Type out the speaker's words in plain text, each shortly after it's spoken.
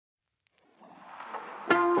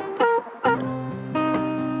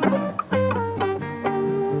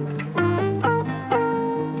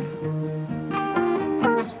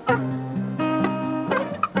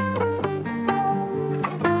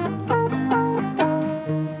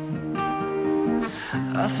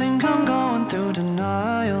think I'm going through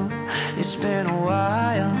denial. It's been a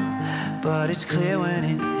while, but it's clear when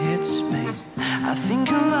it hits me. I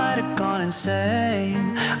think I might have gone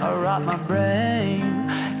insane. I rot my brain,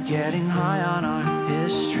 getting high on our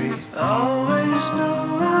history. Always knew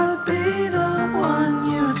I'd be the one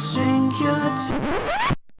you'd sink your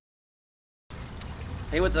teeth.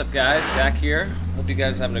 Hey, what's up guys? Zack here. Hope you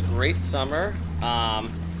guys are having a great summer.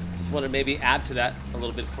 Just wanted to maybe add to that a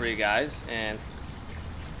little bit for you guys. And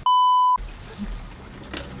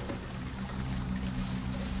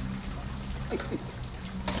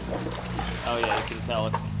oh yeah, you can tell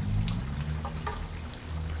it's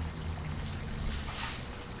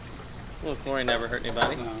a little chlorine never hurt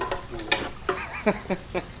anybody. No.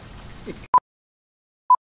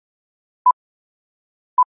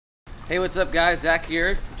 Hey, what's up guys? Zack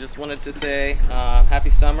here. Just wanted to say happy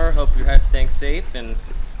summer. Hope you're staying safe and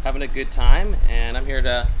having a good time. And I'm here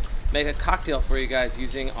to make a cocktail for you guys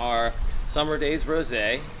using our Summer Daze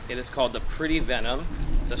Rosé. It is called the Pretty Venom.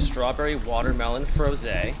 It's a strawberry watermelon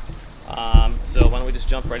frosé. So why don't we just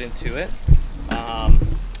jump right into it.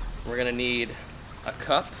 We're gonna need a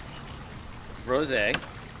cup of rosé,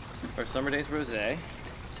 or Summer Daze Rosé.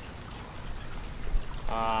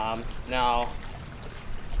 Now,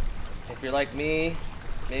 if you're like me,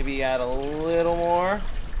 maybe add a little more.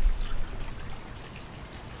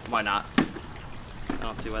 Why not? I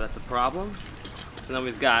don't see why that's a problem. So then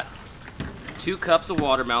we've got 2 cups of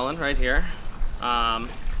watermelon right here.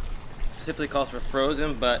 Specifically calls for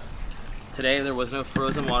frozen, but today there was no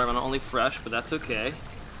frozen watermelon, only fresh, but that's okay.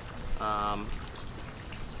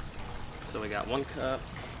 So we got 1 cup,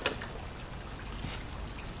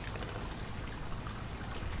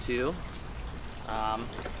 2.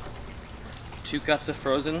 2 cups of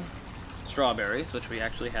frozen strawberries, which we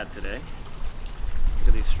actually had today. Look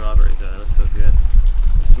at these strawberries, they look so good.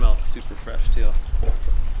 They smell super fresh too.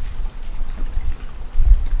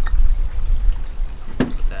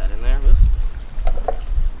 Put that in there, whoops.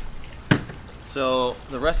 So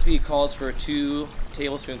the recipe calls for 2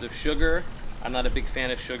 tablespoons of sugar. I'm not a big fan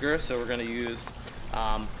of sugar, so we're gonna use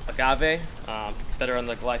agave, better on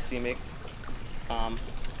the glycemic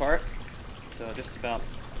part. So just about,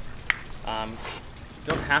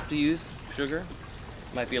 don't have to use sugar.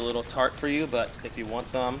 Might be a little tart for you, but if you want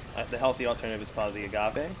some, the healthy alternative is probably the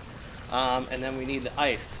agave. And then we need the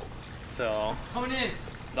ice. So Coming in.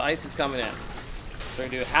 the ice is coming in. So we're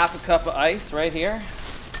gonna do 1/2 cup of ice right here.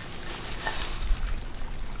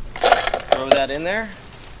 Throw that in there.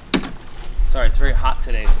 Sorry, it's very hot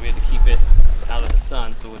today, so we had to keep it out of the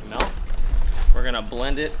sun so it would melt. We're gonna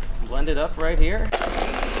blend it up right here.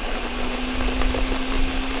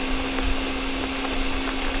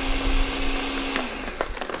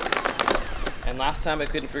 And last time I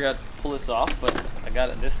couldn't figure out to pull this off, but I got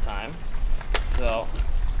it this time. So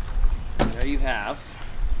there you have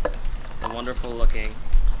the wonderful looking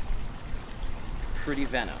Pretty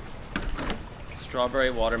Venom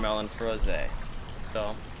strawberry watermelon frosé.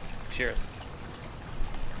 So cheers.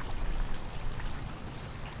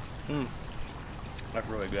 That's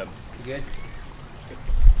really good. You good?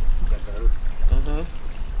 Is that better? Mm-hmm.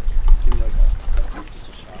 Give me like just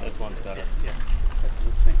a shot. This one's better. Yeah. That's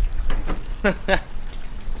good. Thanks.